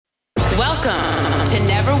Welcome to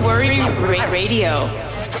Never Worry Radio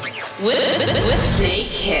with Snake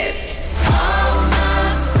Hips. All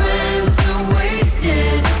my friends are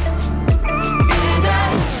wasted, and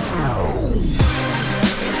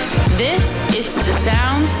This is the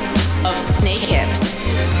sound of Snake Hips.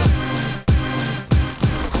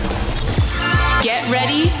 Get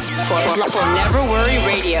ready for Never Worry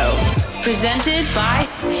Radio, presented by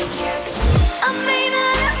Snake Hips. I may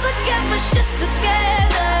not ever get my shit together,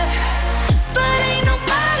 but ain't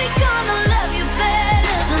nobody gonna love you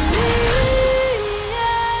better than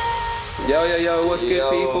me. Yo, what's good,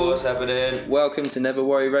 people? What's happening? Welcome to Never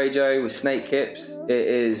Worry Radio with Snake Hips. It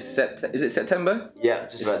is is it September? Yeah,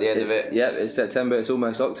 just about the end of it. Yep, it's September. It's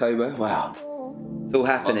almost October. Wow, it's all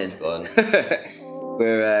happening.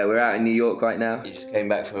 We're out in New York right now. You just came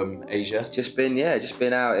back from Asia. Just been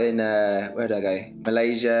out in where did I go?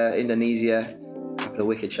 Malaysia, Indonesia. A couple of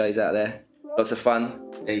wicked shows out there. Lots of fun.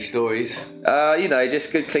 Any stories?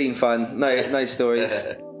 Just good, clean fun. No stories.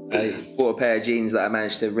 I bought a pair of jeans that I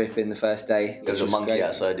managed to rip in the first day. There was a monkey great.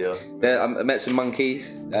 outside you. Yeah, I met some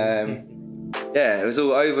monkeys. It was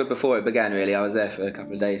all over before it began, really. I was there for a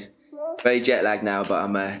couple of days. Very jet lagged now, but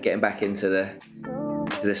I'm getting back into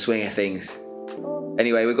the swing of things.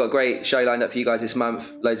 Anyway, we've got a great show lined up for you guys this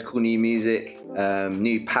month. Loads of cool new music.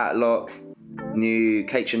 New Patlock, new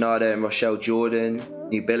Kate Trinada and Rochelle Jordan,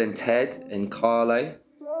 new Bill and Ted and Carlo.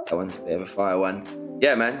 That one's a bit of a fire one.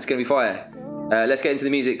 Yeah, man, it's going to be fire. Let's get into the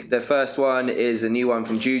music. The first one is a new one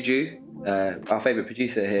from Juju, our favourite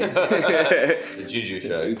producer here. The Juju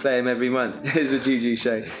Show. We play him every month. It's the Juju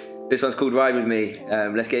Show. This one's called Ride With Me.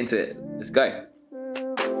 Let's get into it. Let's go.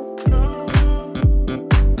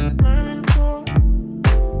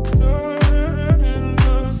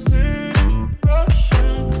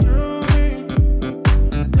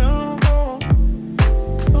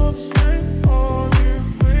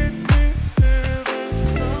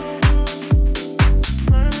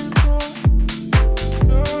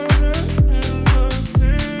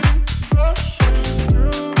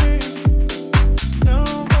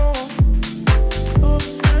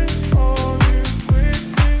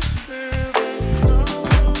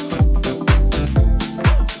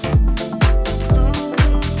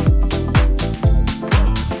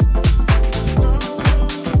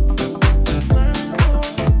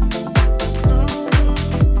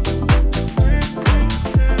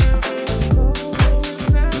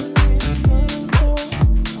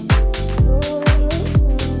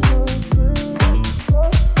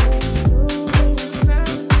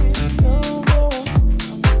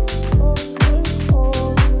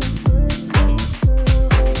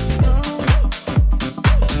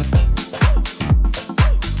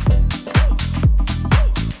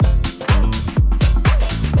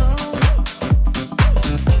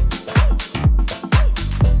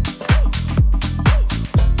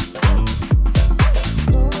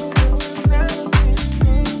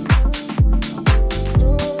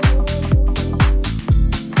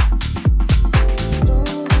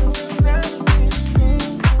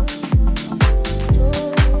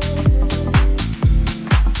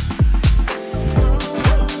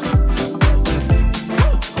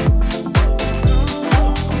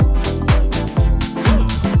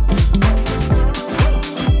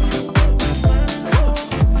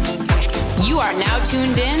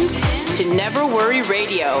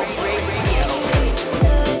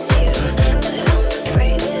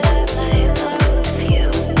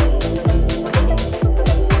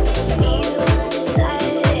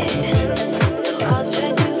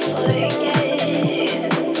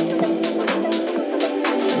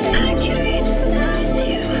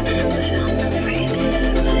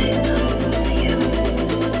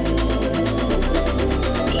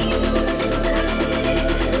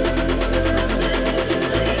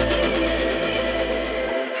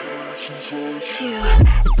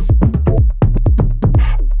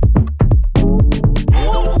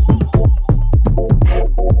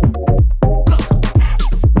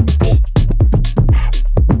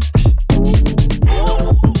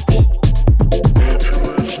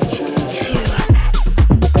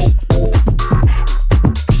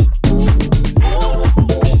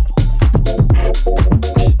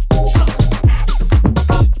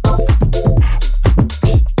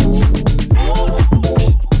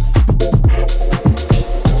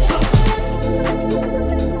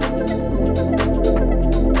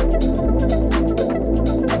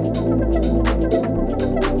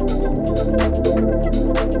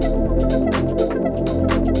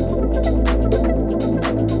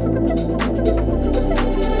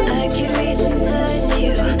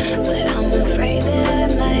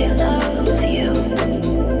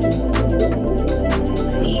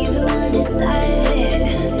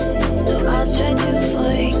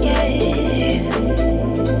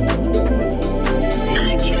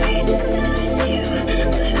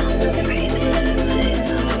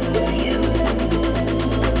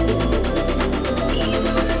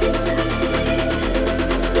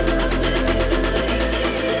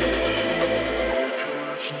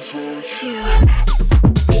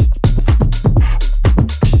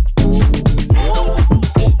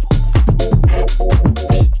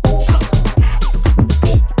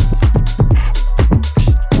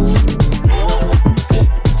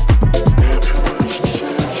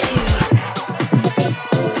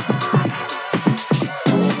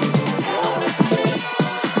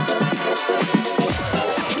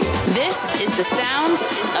 This is the sound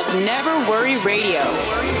of Never Worry Radio.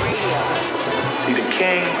 See the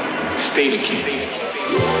king, stay the king.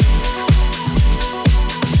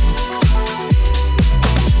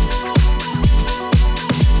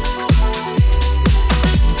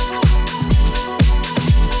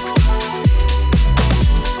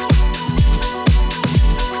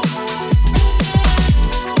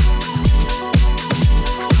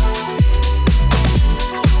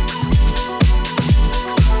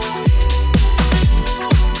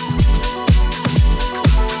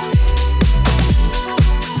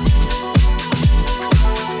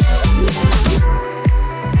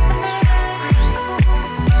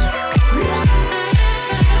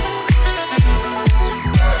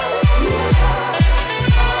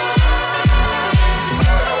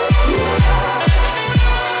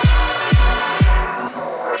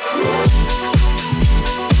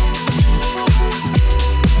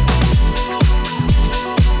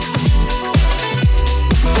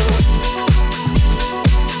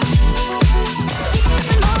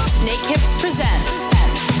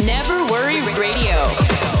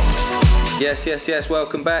 Yes,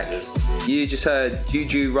 welcome back. You just heard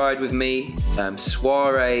Juju Ride With Me,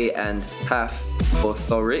 Soiree and Path or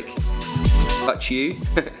Thoric, Touch You.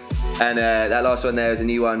 And that last one there is a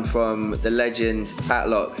new one from the legend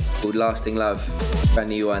Patlock called Lasting Love, brand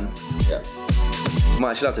new one. Yeah.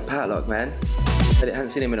 Much love to Patlock, man. I haven't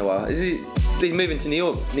seen him in a while. He's moving to New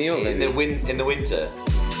York maybe? In the winter.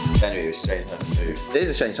 January was a strange time to move. It is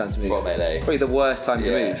a strange time to move. From LA. Probably the worst time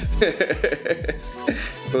to move.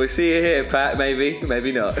 But we'll see you here, Pat.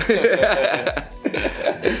 Maybe not.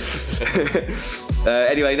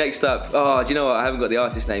 Anyway, next up. Oh, do you know what? I haven't got the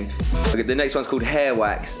artist name. Okay, the next one's called Hair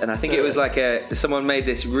Wax, and I think it was like someone made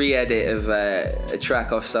this re-edit of a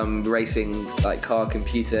track off some racing like car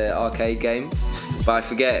computer arcade game. But I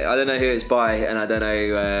forget. I don't know who it's by, and I don't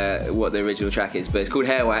know what the original track is. But it's called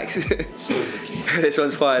Hair Wax. This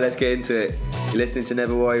one's fire. Let's get into it. You're listening to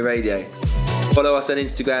Never Worry Radio. Follow us on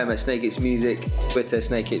Instagram at Snake Hips Music, Twitter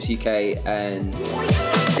Snake Hips UK, and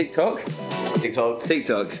TikTok,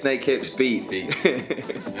 Snake Hips Beats.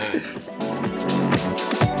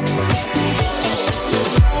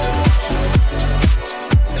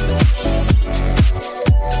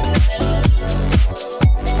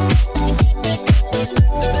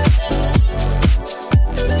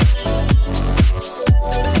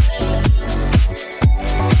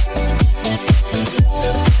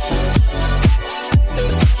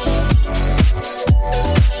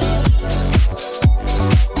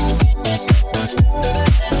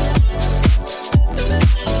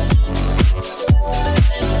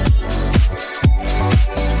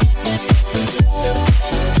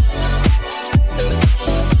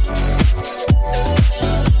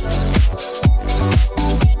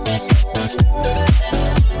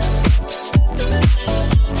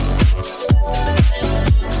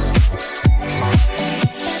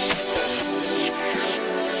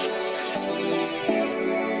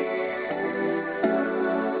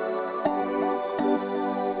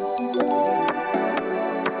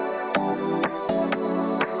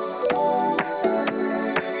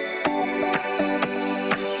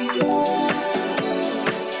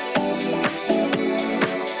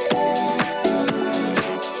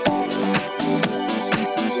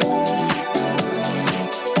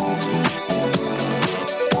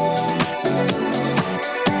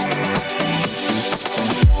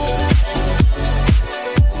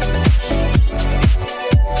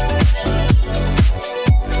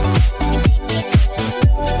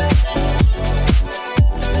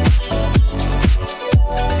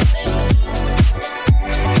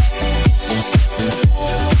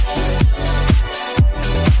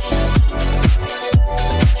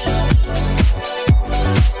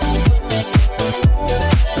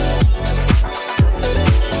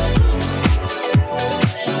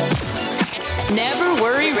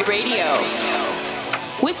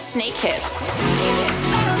 Snake Hips.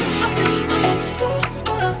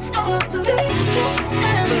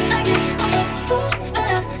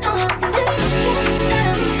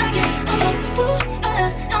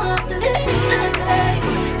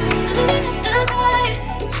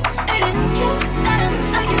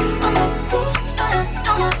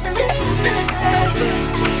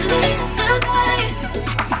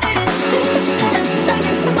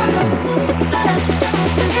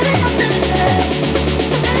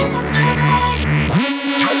 Tonight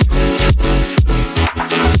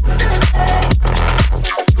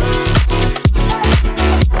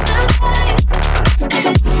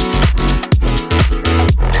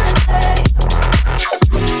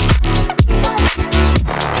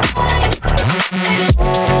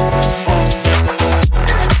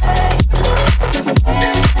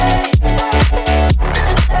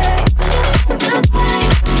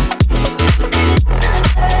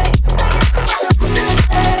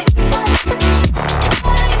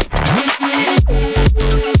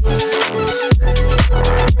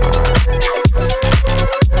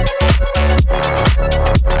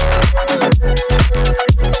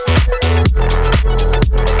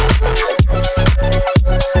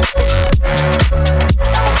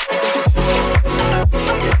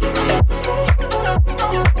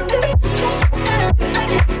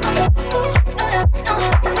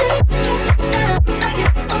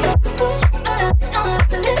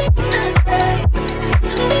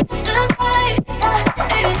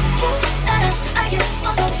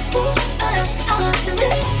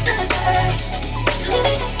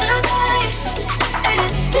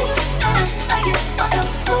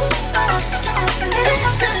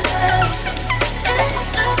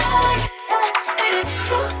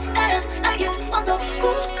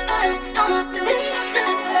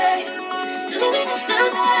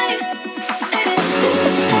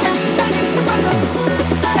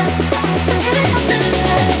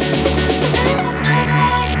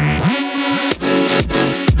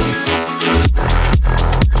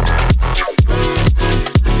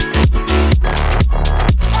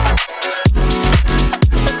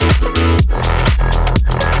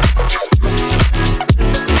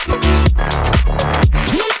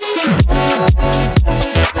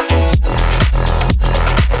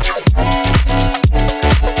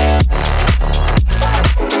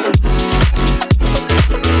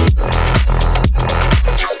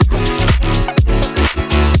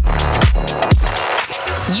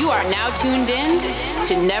now tuned in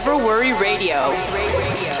to Never Worry Radio.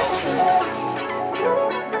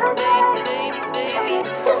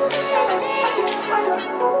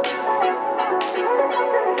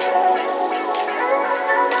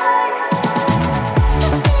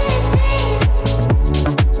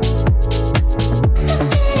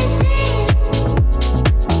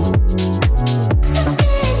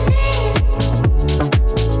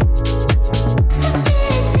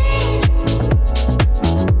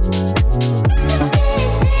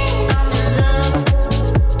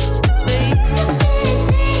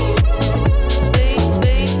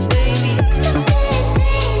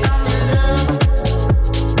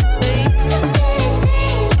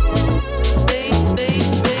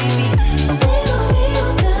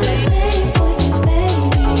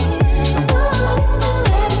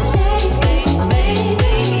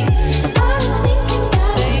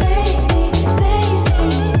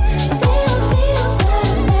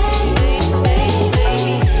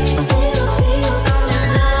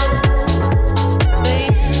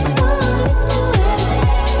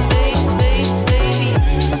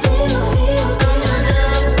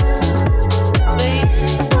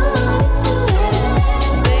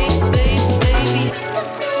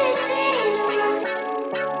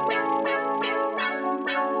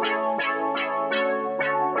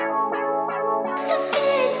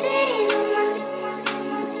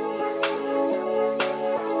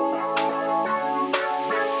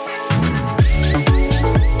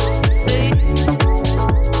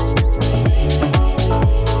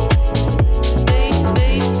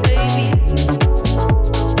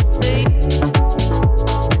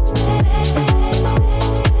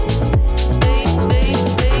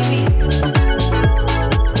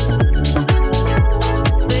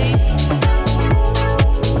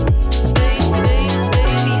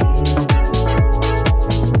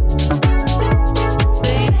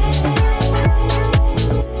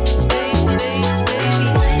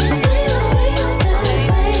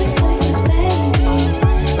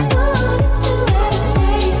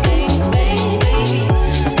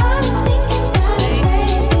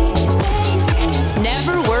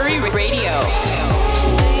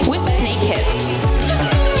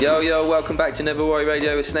 Welcome back to Never Worry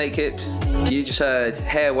Radio with Snake Hips. You just heard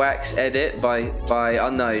Hair Wax Edit by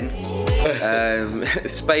Unknown,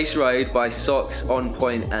 Space Road by Socks, On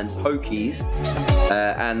Point and Pokies,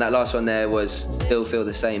 and that last one there was Still Feel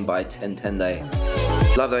the Same by Tentendo.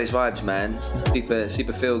 Love those vibes, man.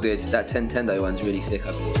 Super feel good. That Tentendo one's really sick.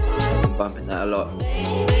 I've been bumping that a lot.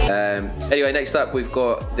 Anyway, next up we've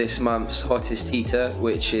got this month's hottest heater,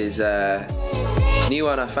 which is new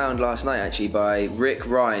one I found last night actually by Rick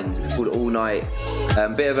Rhines. It's called All Night.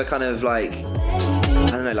 Bit of a kind of like, I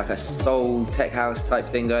don't know, like a soul tech house type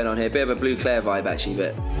thing going on here. Bit of a Blue Claire vibe actually,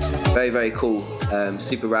 but very cool.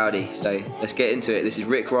 Super rowdy. So let's get into it. This is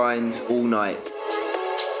Rick Rhines, All Night.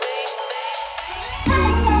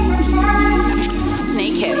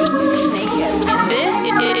 Snake Hips. This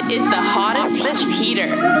is the hottest heater.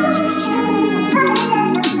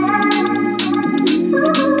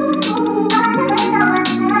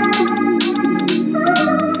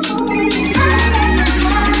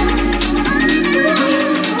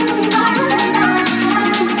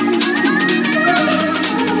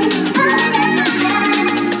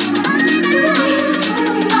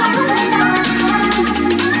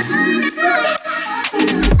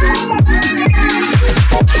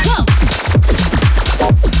 Go!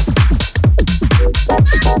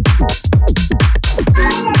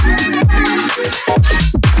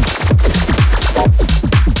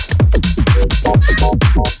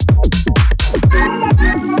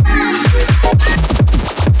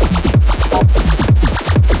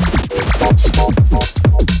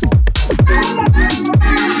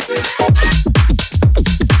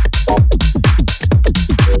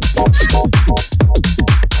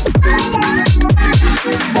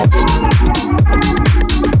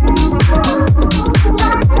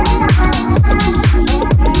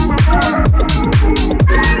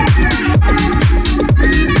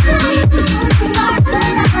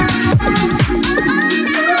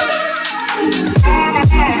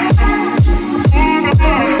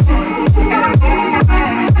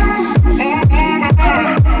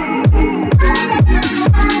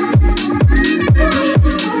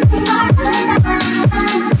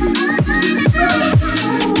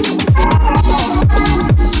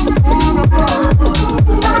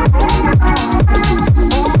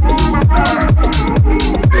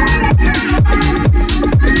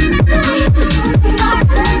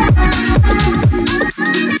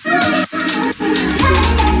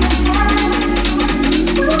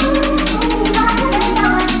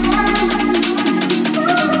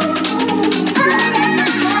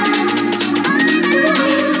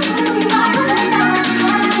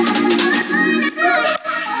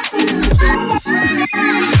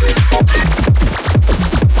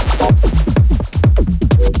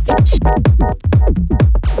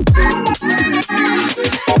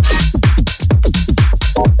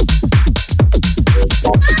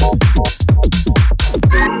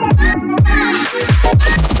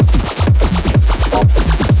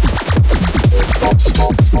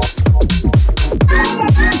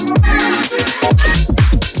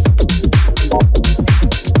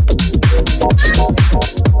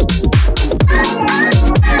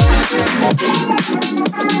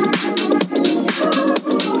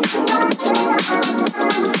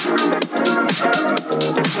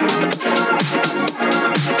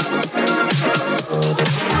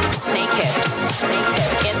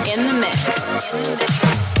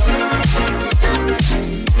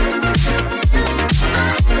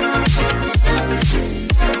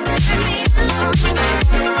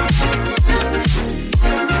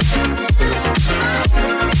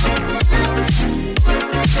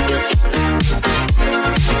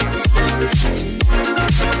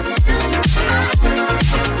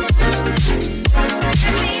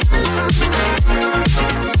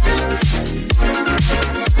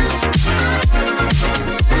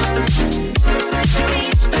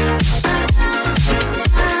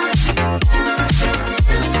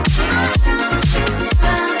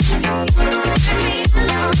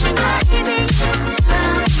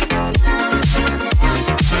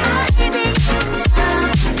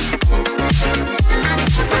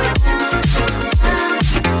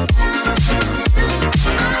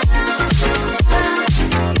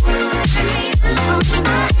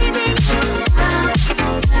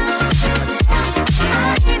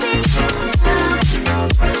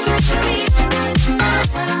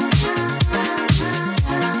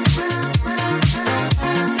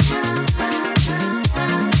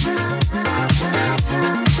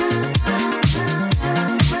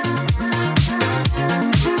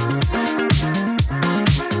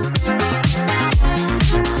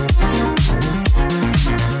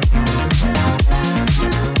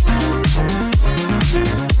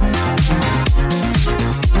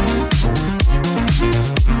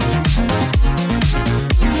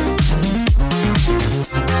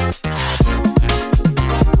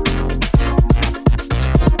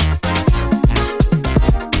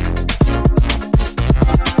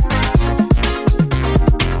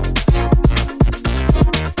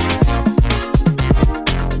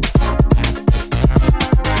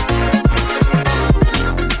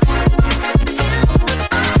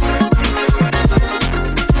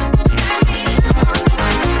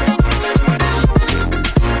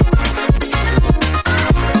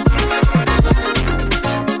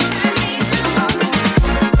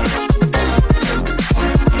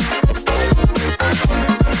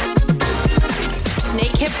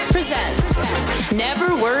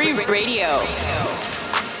 Radio.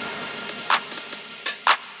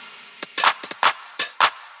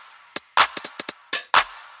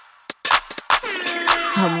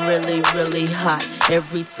 I'm really, really hot.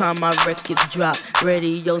 Every time my records drop,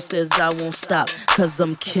 radio says I won't stop, cause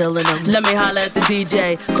I'm killing them. Let me holler at the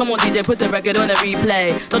DJ. Come on, DJ, put the record on the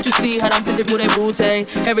replay. Don't you see how I'm fitting for that booty?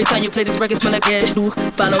 Every time you play this record, smell like ash.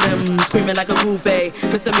 Follow them, screaming like a groupie.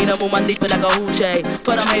 Misdemeanor, move my leaping like a hoochie.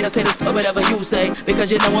 But I'm haters, haters, for whatever you say,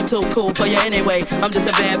 because you know I'm too cool for you anyway. I'm just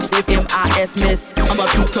a bad bitch, M.I.S. miss. I'm a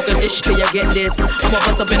few talking ish, till you get this. I'm a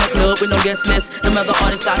bust up in a club with no guest list. No other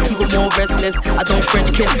artists, I keep them more restless. I don't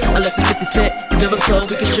French kiss unless it's 50 Cent. Live a club,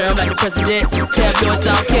 we can share 'em like the president. Tabloids,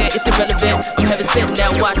 I don't care, it's irrelevant. I'm heaven sent, now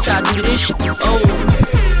watch I do the ish. Oh,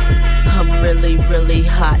 I'm really, really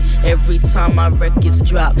hot. Every time my records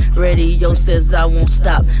drop, radio says I won't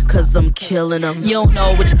stop, cause I'm killing them. You don't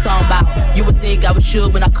know what you're talking about. You would think I was sure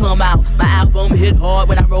when I come out. My album hit hard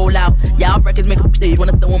when I roll out. Y'all records make a play when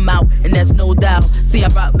I throw them out, and that's no doubt. See, I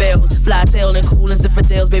rock bells, fly tail and cool and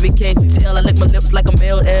Zinfandels. Baby, can't you tell? I lick my lips like a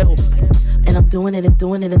male L. And I'm doing it and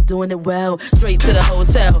doing it and doing it well. Straight to the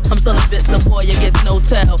hotel. I'm selling bits of boy, you get no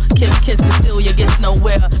tell. Kiss, kiss, and still you get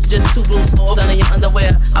nowhere. Just two blue balls down in your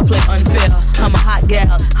underwear. I play unfair. I'm a hot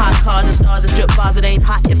gal. Hot cars and stars and strip bars. It ain't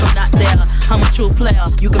hot if I'm not there. I'm a true player.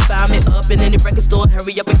 You can find me up in any record store.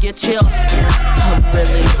 Hurry up and get chill. I'm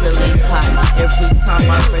really, really hot. Every time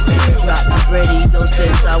my records drop, radio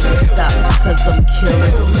says I won't stop, cause I'm killing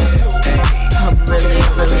them. I'm really,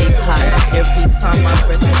 really hot. Every time my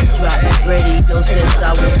records drop, radio says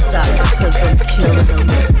I won't stop, cause I'm killing them.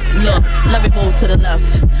 Look, let me move to the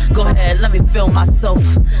left. Go ahead, let me feel myself.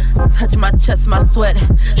 Touch my chest, my sweat.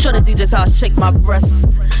 Show the DJs how I shake my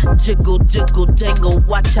breasts. Jiggle, jiggle, jangle.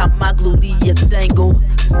 Watch out my gluteus dangle.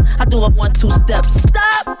 I do a 1-2 step.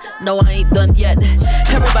 Stop! No, I ain't done yet.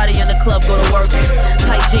 Everybody in the club go to work.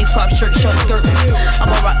 Tight jeans, crop shirt, short skirts.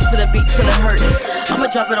 I'ma rock to the beat till it hurt. I'ma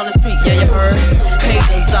drop it on the street, yeah, you heard.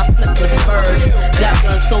 Haters, I flip the bird. That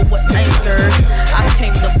gun, so what anger? I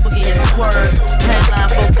came to boogie and swerve. Headline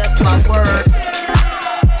folk, that's my word.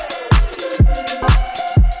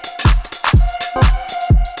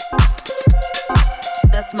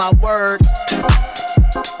 That's my word.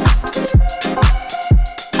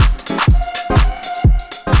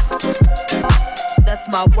 That's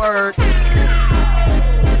my word.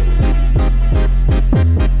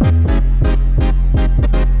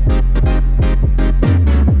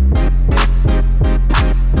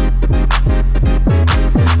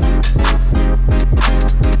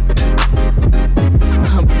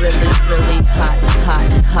 I'm really, really hot,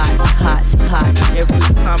 hot, hot, hot, hot. Every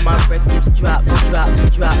time my records drop, drop,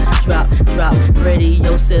 drop, drop, drop.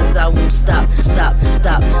 Radio says I won't stop, stop,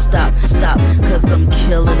 stop, stop, stop, cause I'm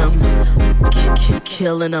killing them,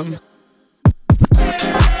 killing them.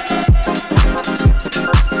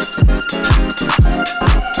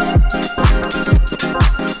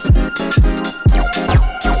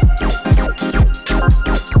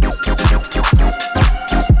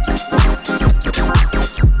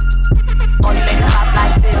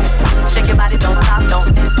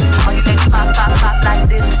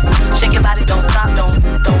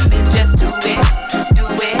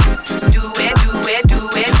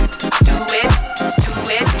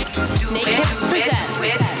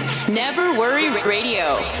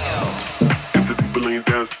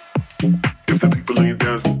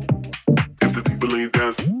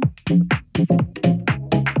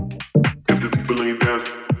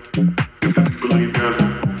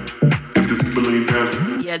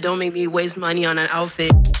 Don't make me waste money on an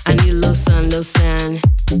outfit. I need a little sun, little sand.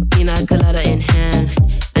 Pina colada in hand.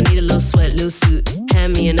 I need a little sweat, little suit.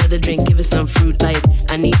 Hand me another drink, give it some fruit. Like,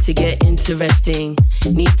 I need to get interesting.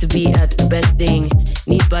 Need to be at the best thing.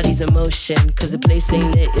 Need bodies in motion, cause the place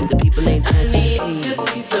ain't lit if the people ain't dancing. I need to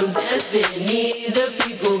see some dancing. Need the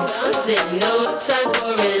people bouncing. No time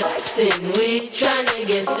for relaxing. We tryna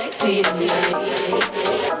get sexy tonight.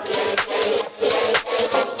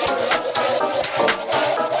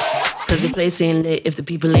 Cause the place ain't lit if the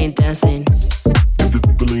people ain't dancing. If the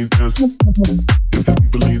people ain't dancing. If the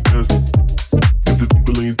people ain't dancing. If the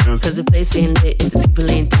people ain't dancing. Cause the place ain't lit if the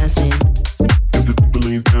people ain't dancing. If the people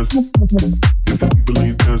ain't dancing. If the people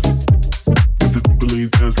ain't dancing. If the people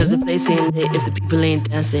ain't dancing. Cause the place ain't lit if the people ain't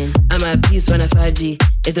dancing. I'm at peace when I 5G.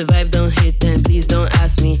 If the vibe don't hit, then please don't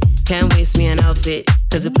ask me. Can't waste me an outfit.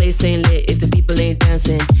 Cause the place ain't lit if the people ain't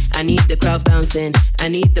dancing. I need the crowd bouncing. I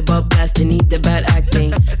need the ball blasting. Need the bad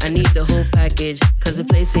acting. I need the whole package. Cause the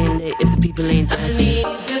place ain't lit if the people ain't dancing. I need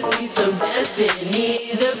to see some dancing.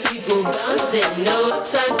 Need the people bouncing. No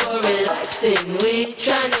time for relaxing. We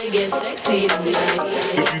tryna get sexy tonight.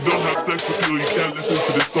 If you don't have sex appeal, you can't listen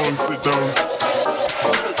to this song. phone, sit down.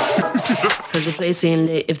 Cause the place ain't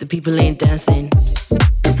lit if the people ain't dancing.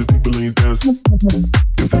 If the people ain't dancing.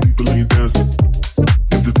 If the people ain't dancing.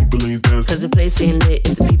 If the people ain't dancing. Cause the place ain't lit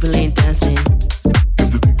if the people ain't dancing.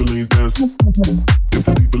 If the people ain't dancing. If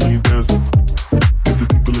the people ain't dancing. If the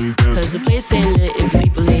people ain't dancing. Cause the place ain't lit if the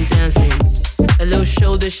people ain't dancing. A little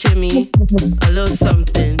shoulder shimmy, a little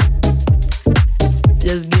something.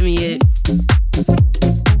 Just give me it.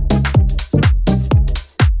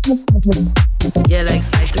 Yeah, like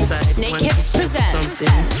side to side. Snake Hips presents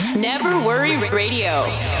Never Worry Radio.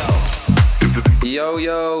 Yo,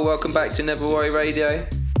 yo, welcome back to Never Worry Radio.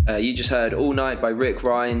 You just heard All Night by Rick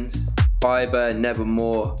Rhines, Fiber,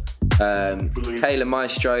 Nevermore, Kayla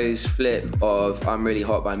Maestro's flip of I'm Really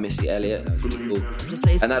Hot by Missy Elliott. That was really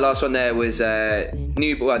cool. And that last one there was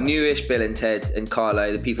newish Bill and Ted and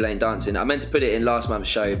Carlo, The People Ain't Dancing. I meant to put it in last month's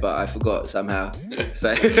show, but I forgot somehow.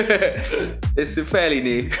 So it's fairly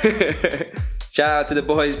new. Shout out to the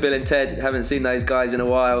boys, Bill and Ted. Haven't seen those guys in a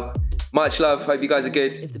while. Much love. Hope you guys are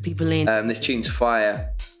good. If the people ain't This tune's fire.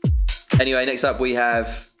 Anyway, next up we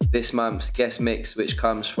have this month's guest mix, which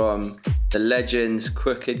comes from the legends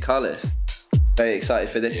Crooked Colours. Very excited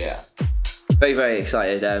for this. Yeah. Very, very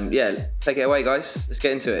excited. Yeah, take it away, guys. Let's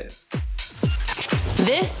get into it.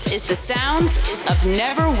 This is the sounds of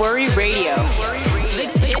Never Worry Radio.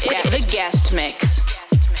 The guest mix.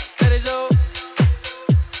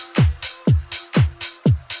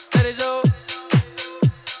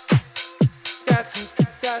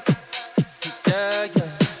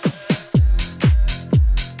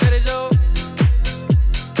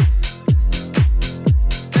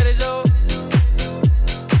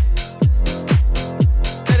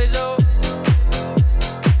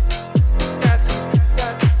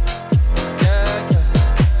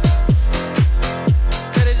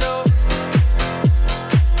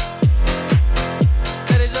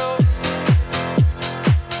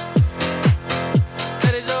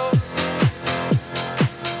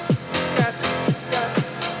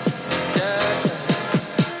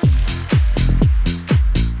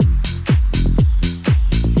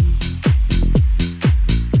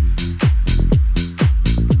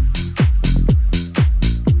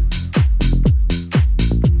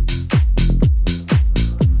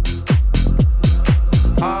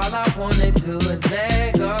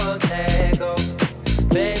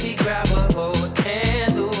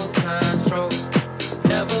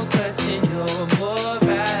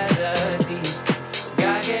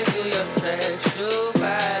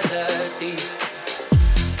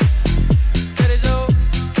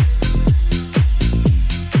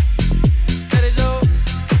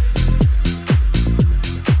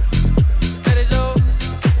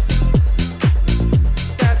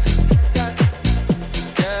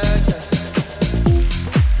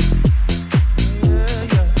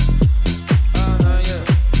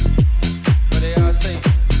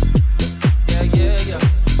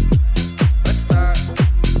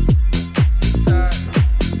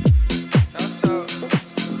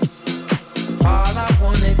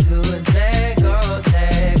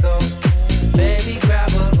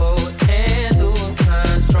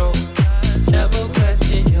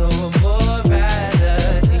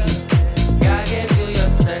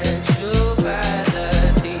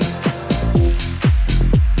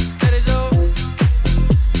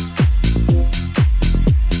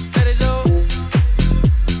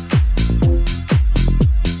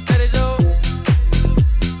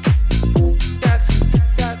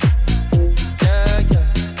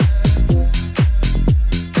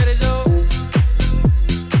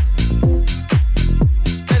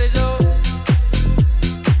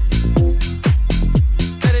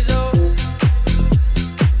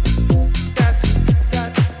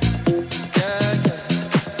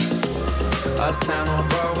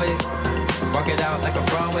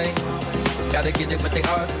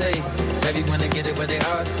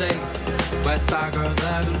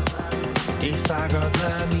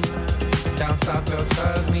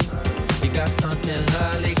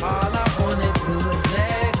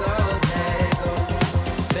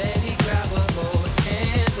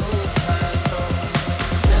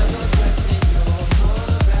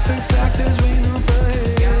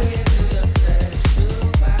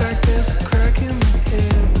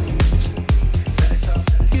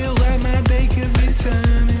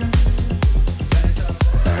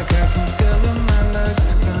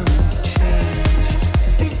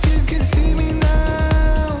 See me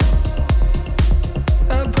now,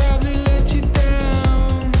 I'd probably let you down.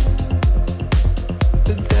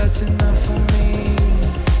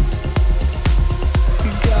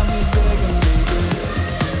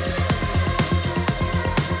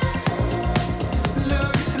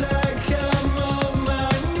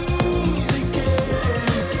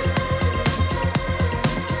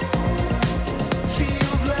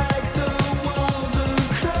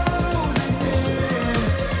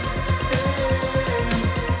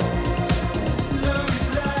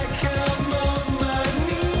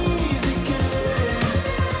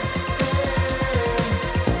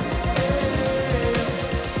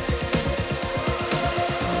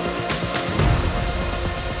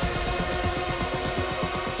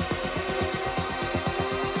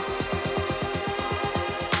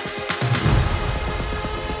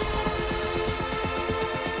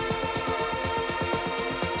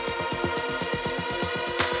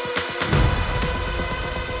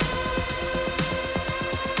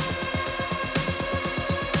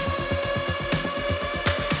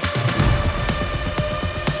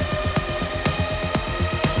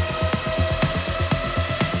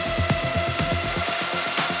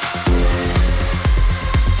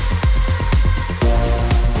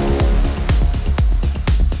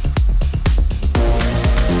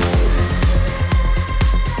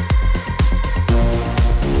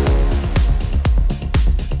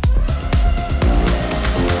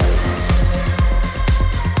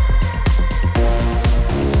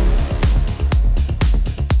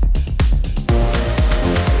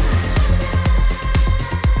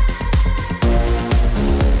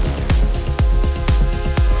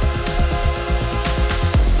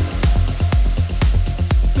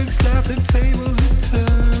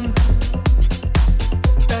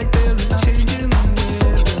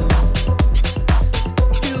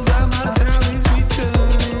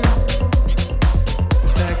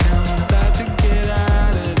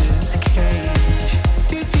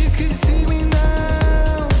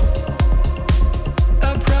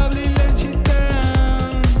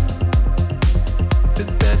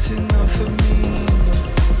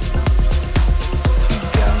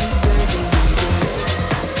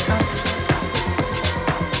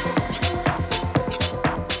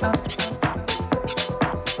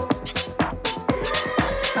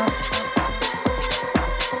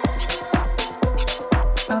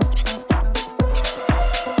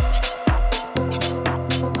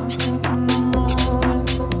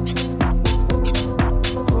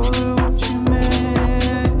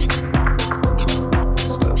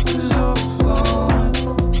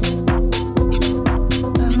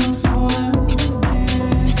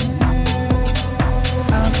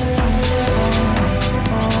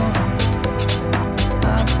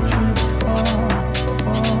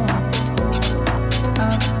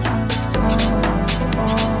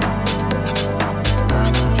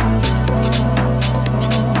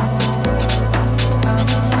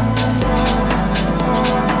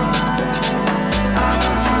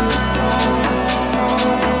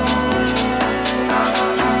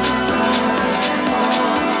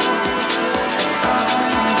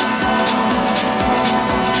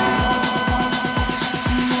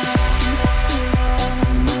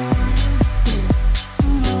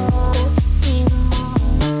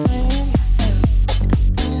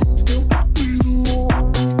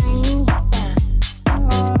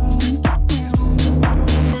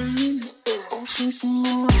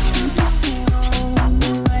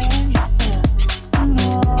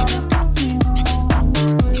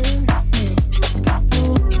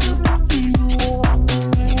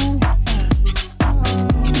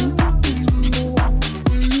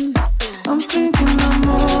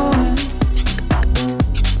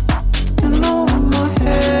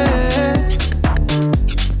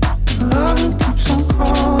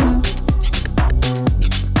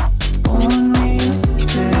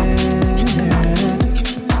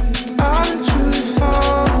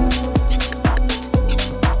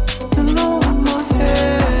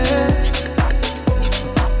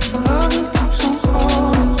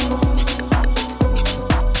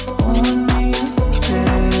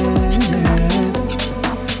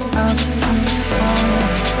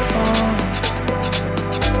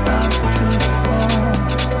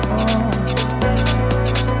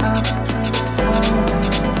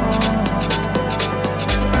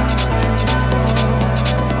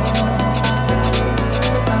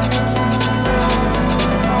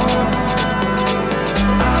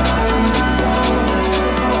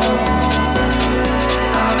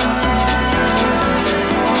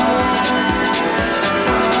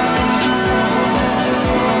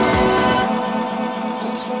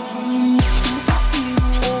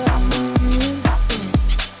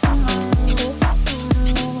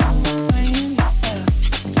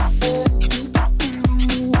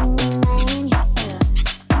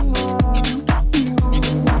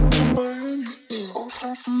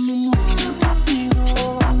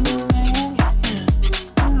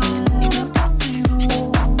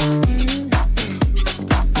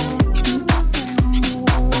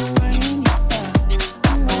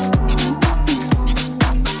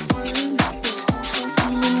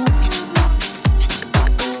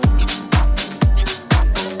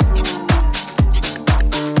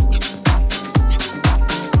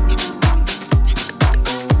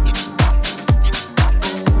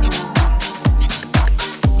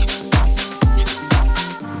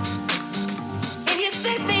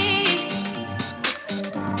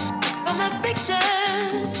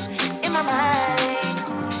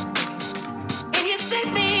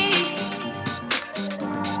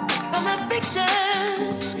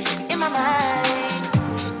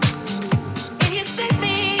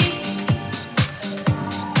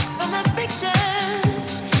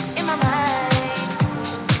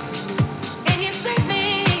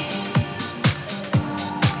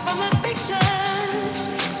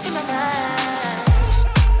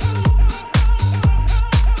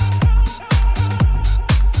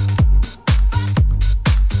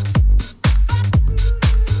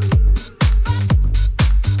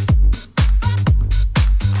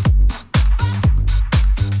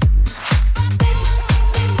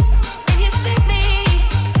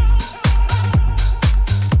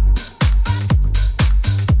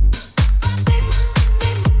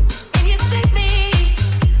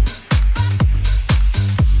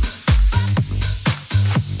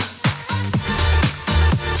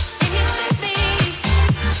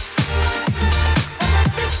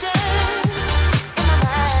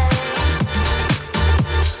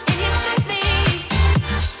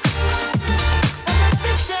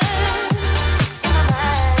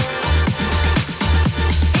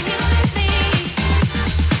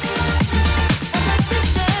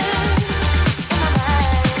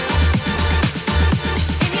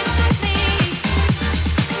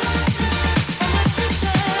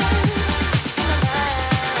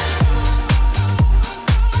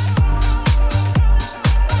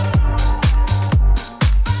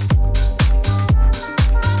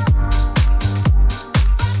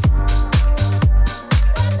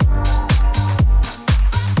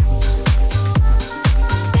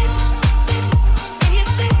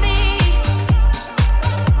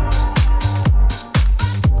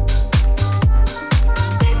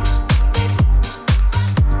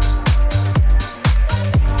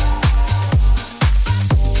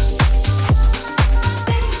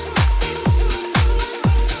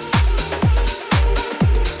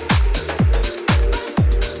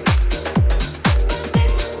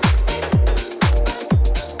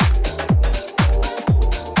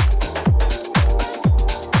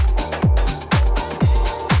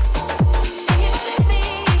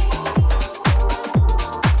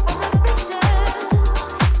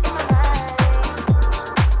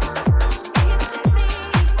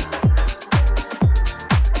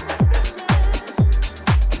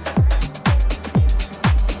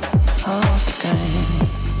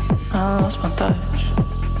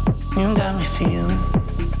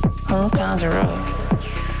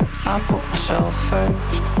 I put myself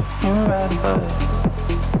first, you ride the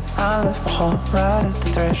bus. I left my heart right at the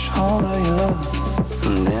threshold of your love.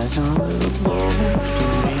 I'm dancing with the ghost of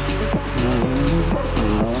me and you.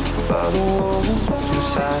 I'm haunted by the walls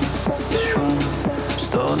inside this room.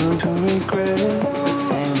 Starting to regret the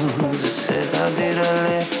things I said. How did I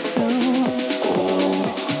let you go?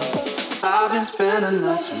 I've been spending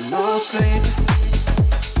nights with no sleep.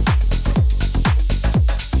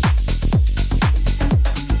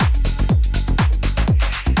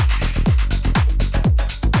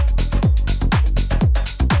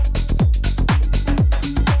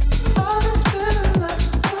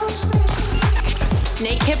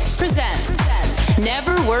 Snake Hips presents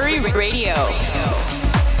Never Worry Radio.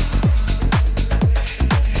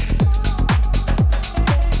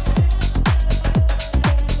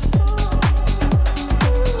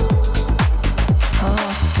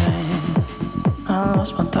 I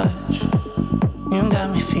lost my touch. You got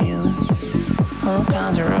me feeling all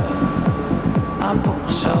kinds of rough. I put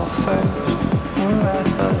myself first, you right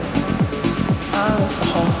above. I left my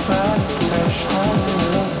heart right at the threshold of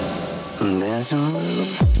love. I'm dancing with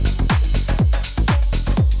the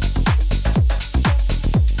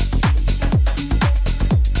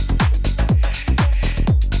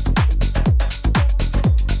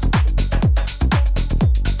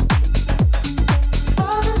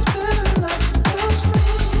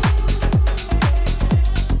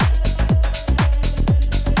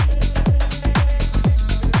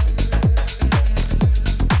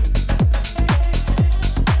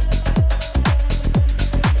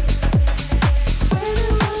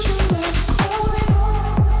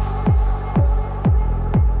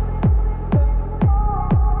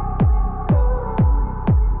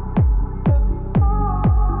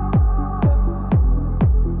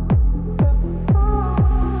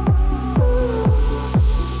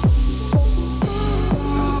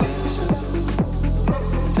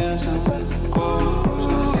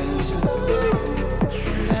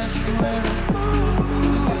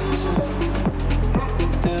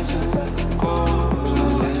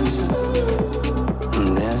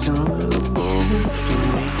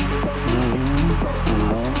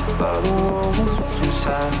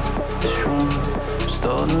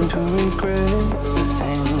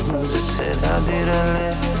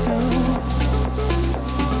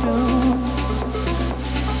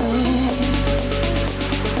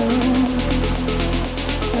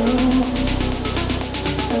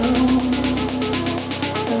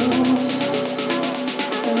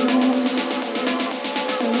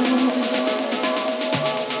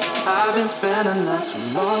spending nights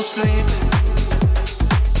with no sleep.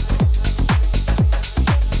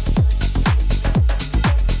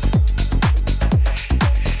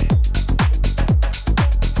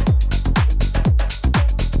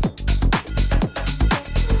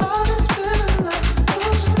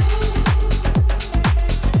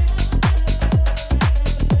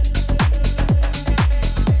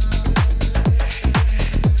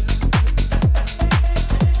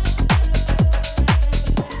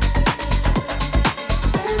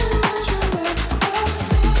 What you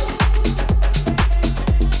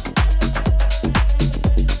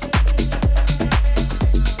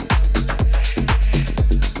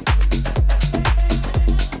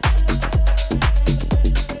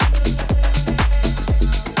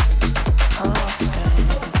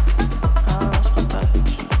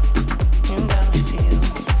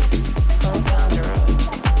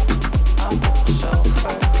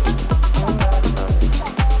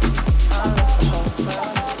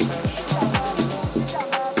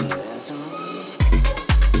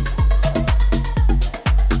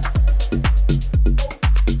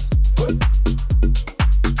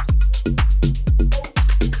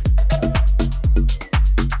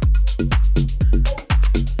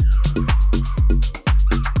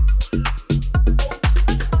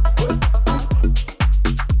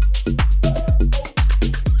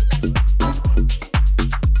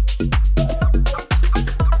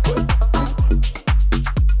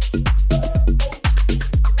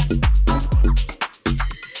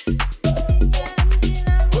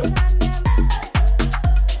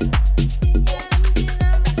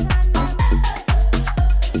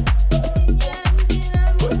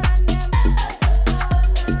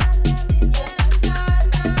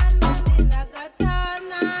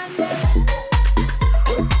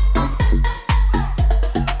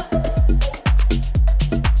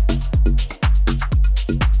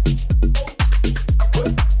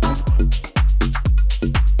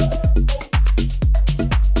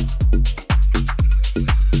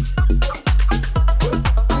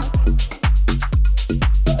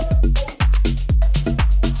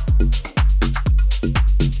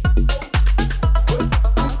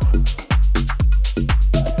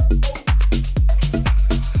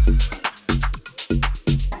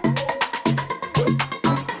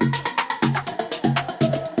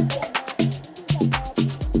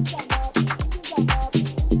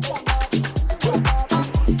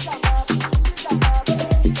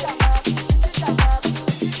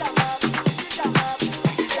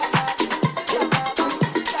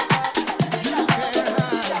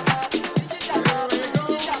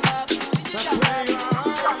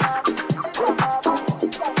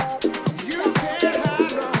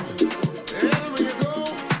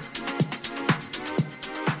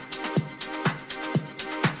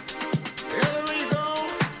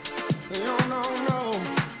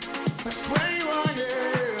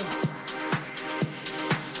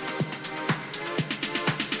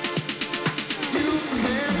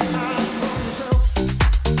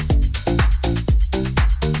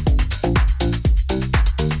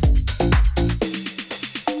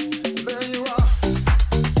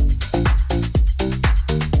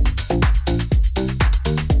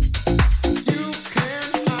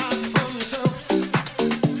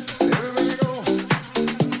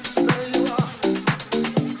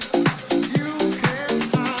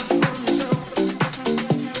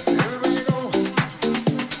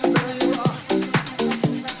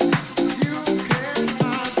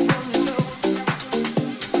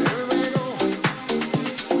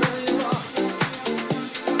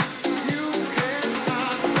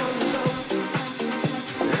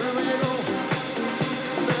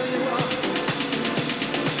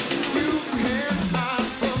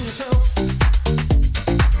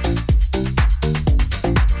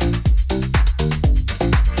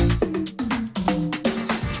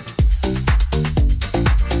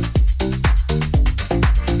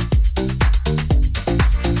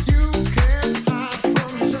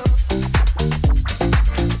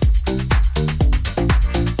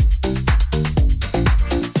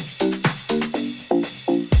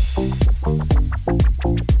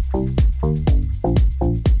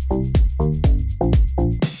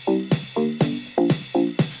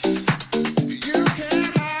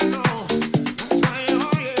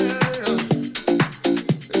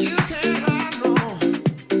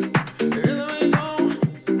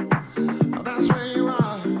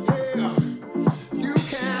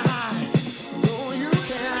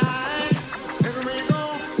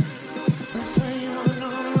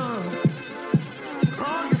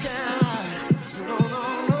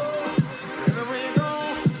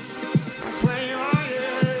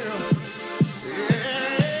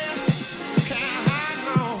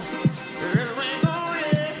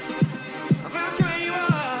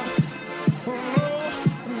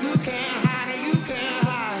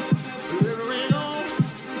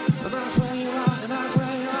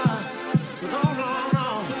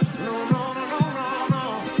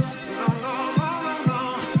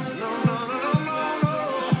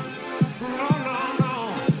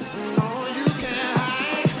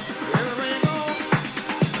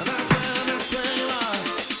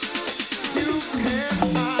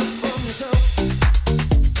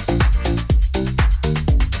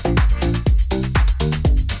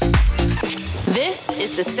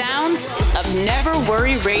the sounds of Never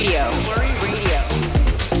Worry Radio.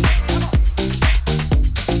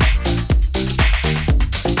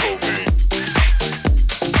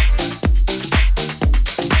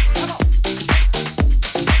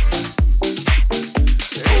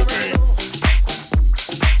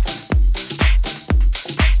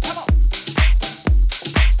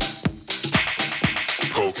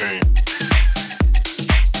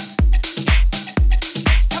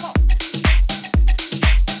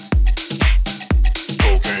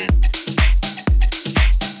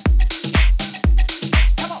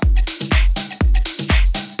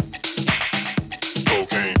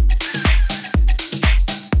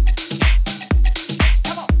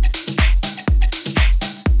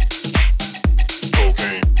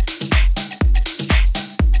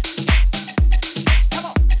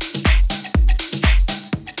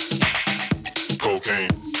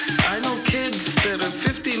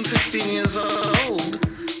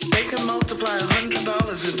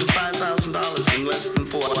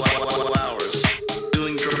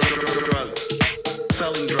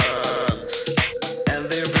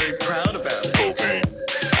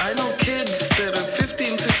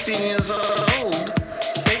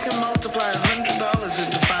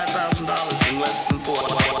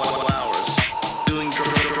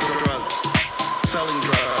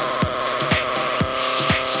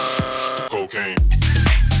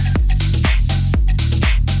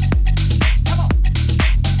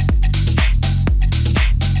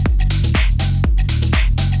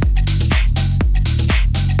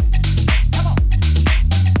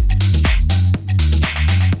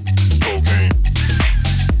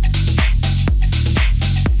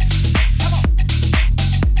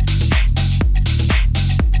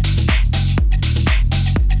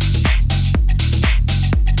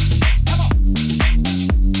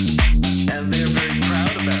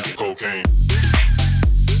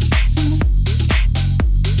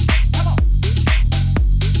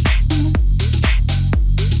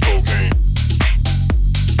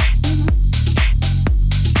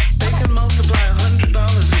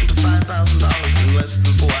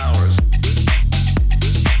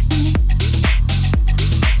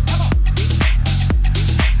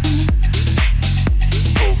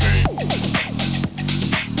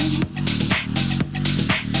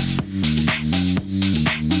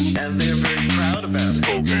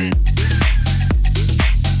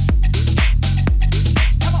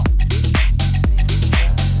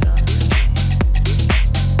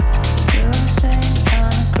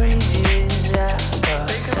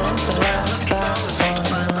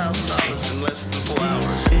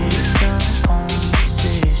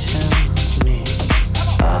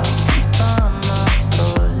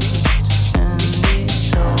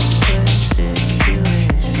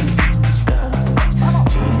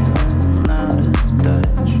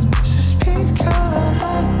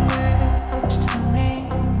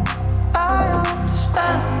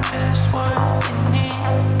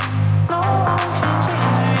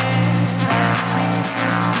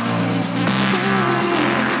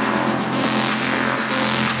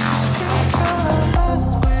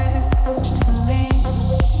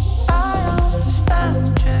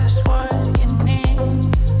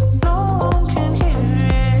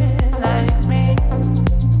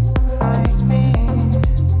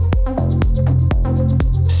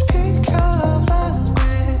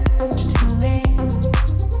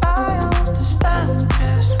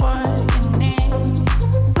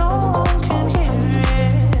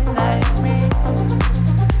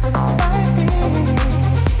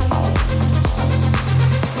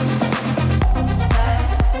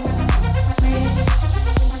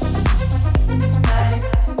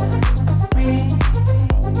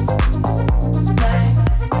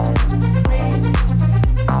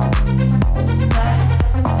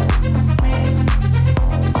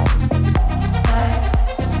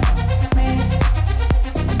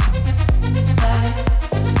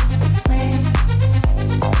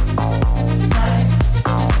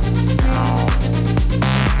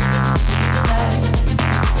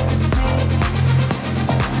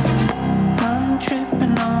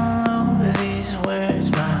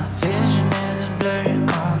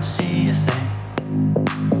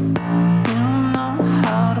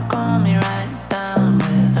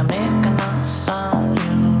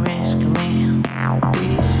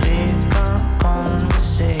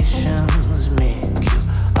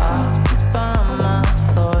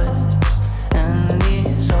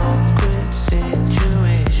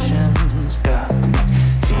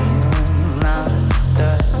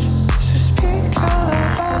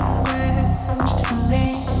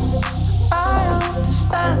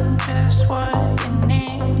 just what you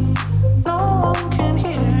need. No one can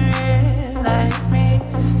hear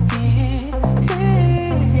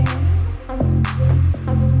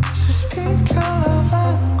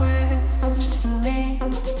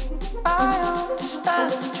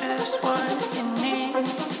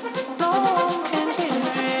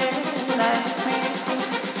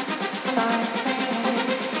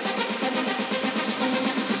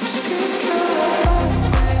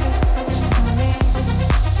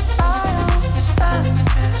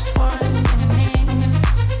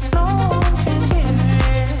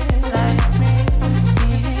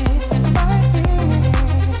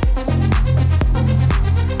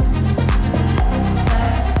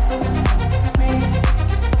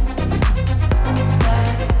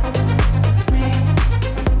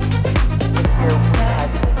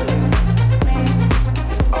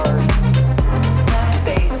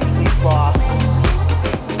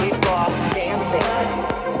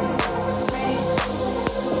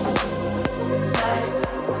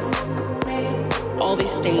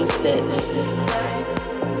these things that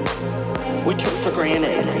we took for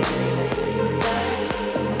granted.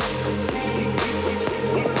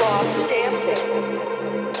 We've lost dancing.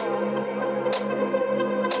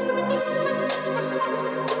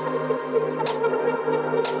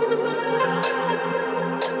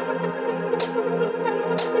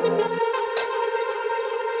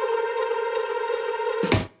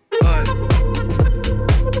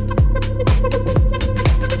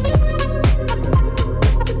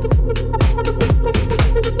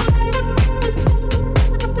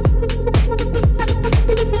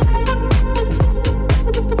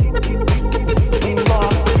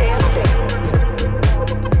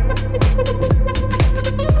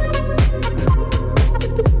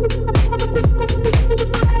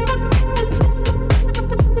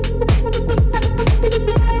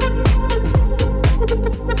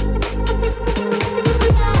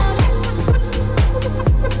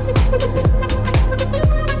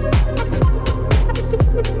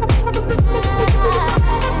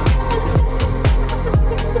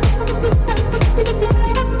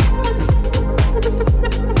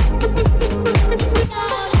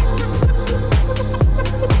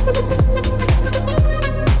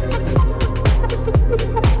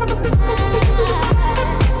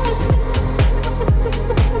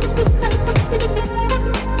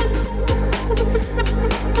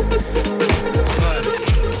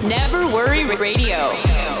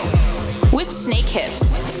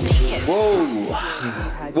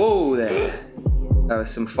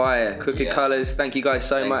 Some fire. Crooked Colours, thank you guys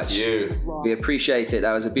so much. Thank you. We appreciate it.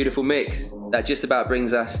 That was a beautiful mix. That just about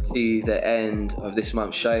brings us to the end of this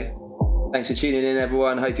month's show. Thanks for tuning in,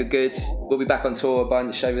 everyone. Hope you're good. We'll be back on tour a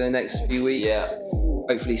bunch over the next few weeks. Yeah.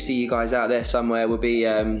 Hopefully see you guys out there somewhere. We'll be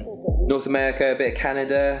North America, a bit of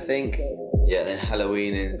Canada, I think. Yeah, then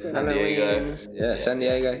Halloween in San Diego. Yeah, San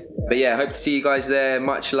Diego. But yeah, hope to see you guys there.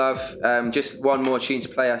 Much love. Just one more tune to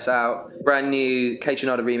play us out. Brand new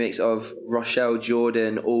Kaytranada remix of Rochelle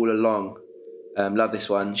Jordan, All Along. Love this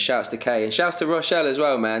one. Shouts to Kay and shouts to Rochelle as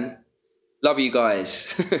well, man. Love you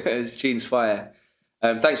guys. This tune's fire.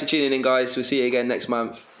 Thanks for tuning in, guys. We'll see you again next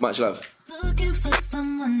month. Much love. Looking for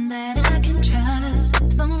someone that I can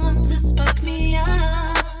trust, someone to spark me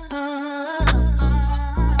up.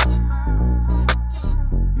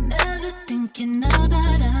 Never thinking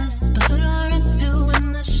about us, but put her into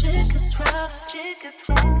when the shit gets rough.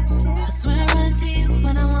 I swear I to you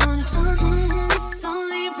when I want it. It's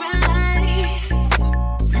only right.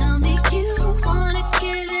 Tell me you wanna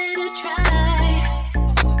give it a try.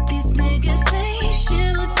 These niggas ain't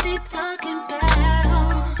shit what they talking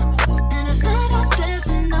about. And I find out there's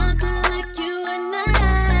nothing like you and I.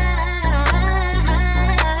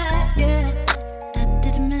 Yeah, I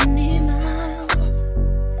did many miles.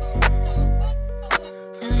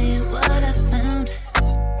 Tell you what I found.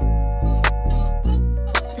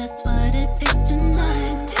 That's what it takes to know.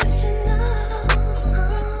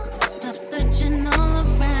 Stop searching all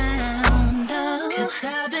around. 'Cause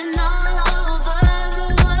I've been all over the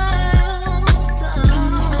world. From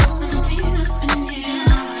the first time you've been here,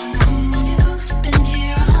 you've been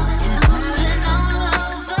here all the time. I've been all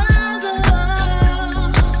over the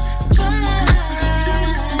world. From the first time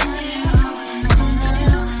you've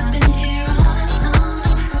been here all the time.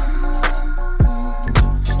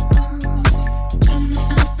 From the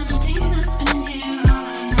first time you've been here,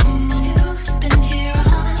 you've been here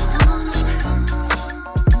all the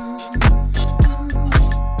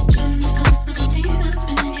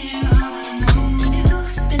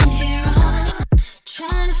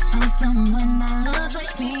Trying to find someone that loves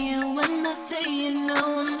like me, and when I say you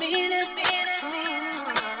know I mean it.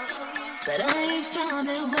 But I ain't found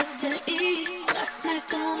it west to east. Last night's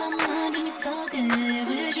still on my mind and it's so good.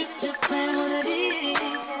 With you, that's where I wanna be.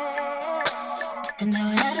 And now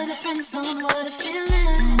we're out of the friend zone, what a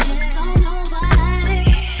feeling. Don't know why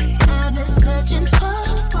I've been searching for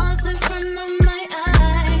what's in front of my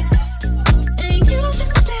eyes, and you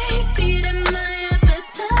just stay beating my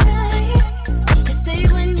appetite. They say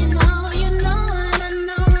when you know, and I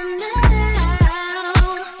know now.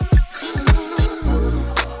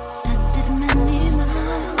 I did many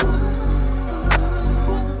miles.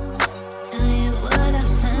 Tell you what I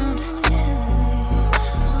found.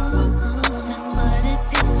 That's what it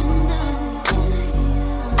takes to know.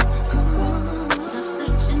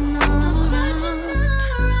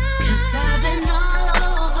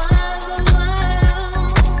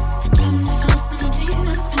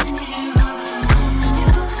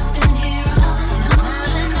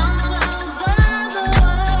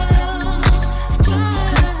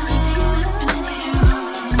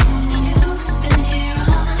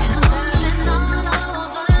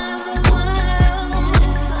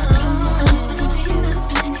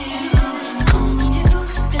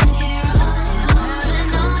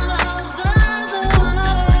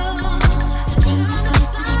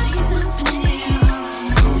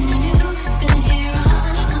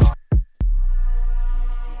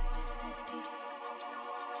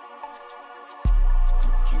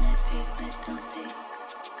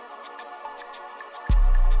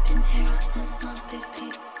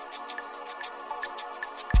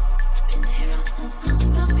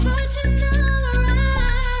 Stop searching now.